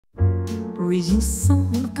Reading some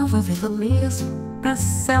of Vicki Vale's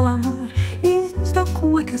bestseller is the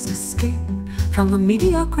quickest escape from the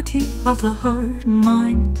mediocrity of the herd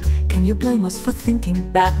mind. Can you blame us for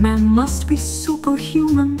thinking Batman must be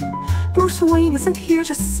superhuman? Bruce Wayne isn't here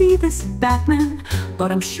to see this Batman,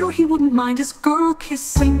 but I'm sure he wouldn't mind his girl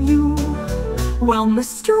kissing you. Well,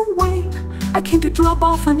 Mr. Wayne, I came to drop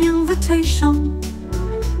off an invitation,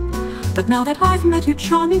 but now that I've met your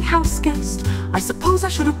charming house guest, I suppose I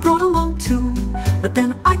should have brought along too. But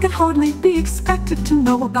then I could hardly be expected to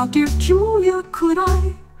know about dear Julia, could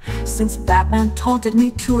I? Since Batman taunted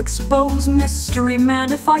me to expose Mystery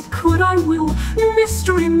Man, if I could I will.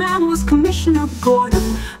 Mystery Man was Commissioner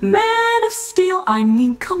Gordon, Man of Steel. I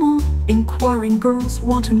mean, come on, inquiring girls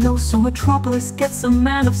want to know, so Metropolis gets a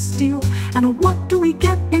Man of Steel. And what do we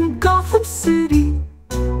get in Gotham City?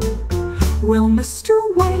 Well, Mr.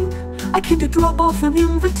 Wayne, I came to drop off an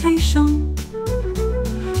invitation,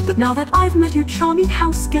 but now that I've met your charming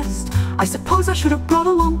house guest, I suppose I should have brought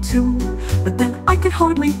along too. But then I could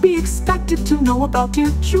hardly be expected to know about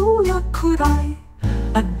dear Julia, could I?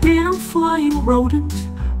 A damn flying rodent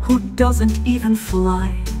who doesn't even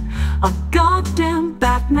fly. A goddamn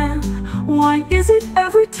Batman, why is it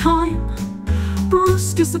every time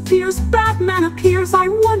Bruce disappears, Batman appears? I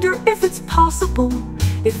wonder if it's possible,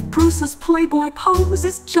 if Bruce's playboy pose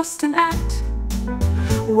is just an act.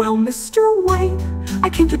 Well, Mr. Wayne, I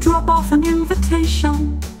came to drop off an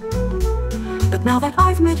invitation, but now that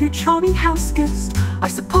I've met your charming house guest, I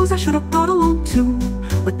suppose I should have brought along too.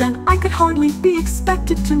 But then I could hardly be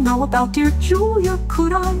expected to know about dear Julia,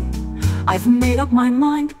 could I? I've made up my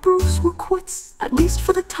mind, Bruce, we're quits, at least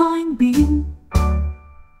for the time being.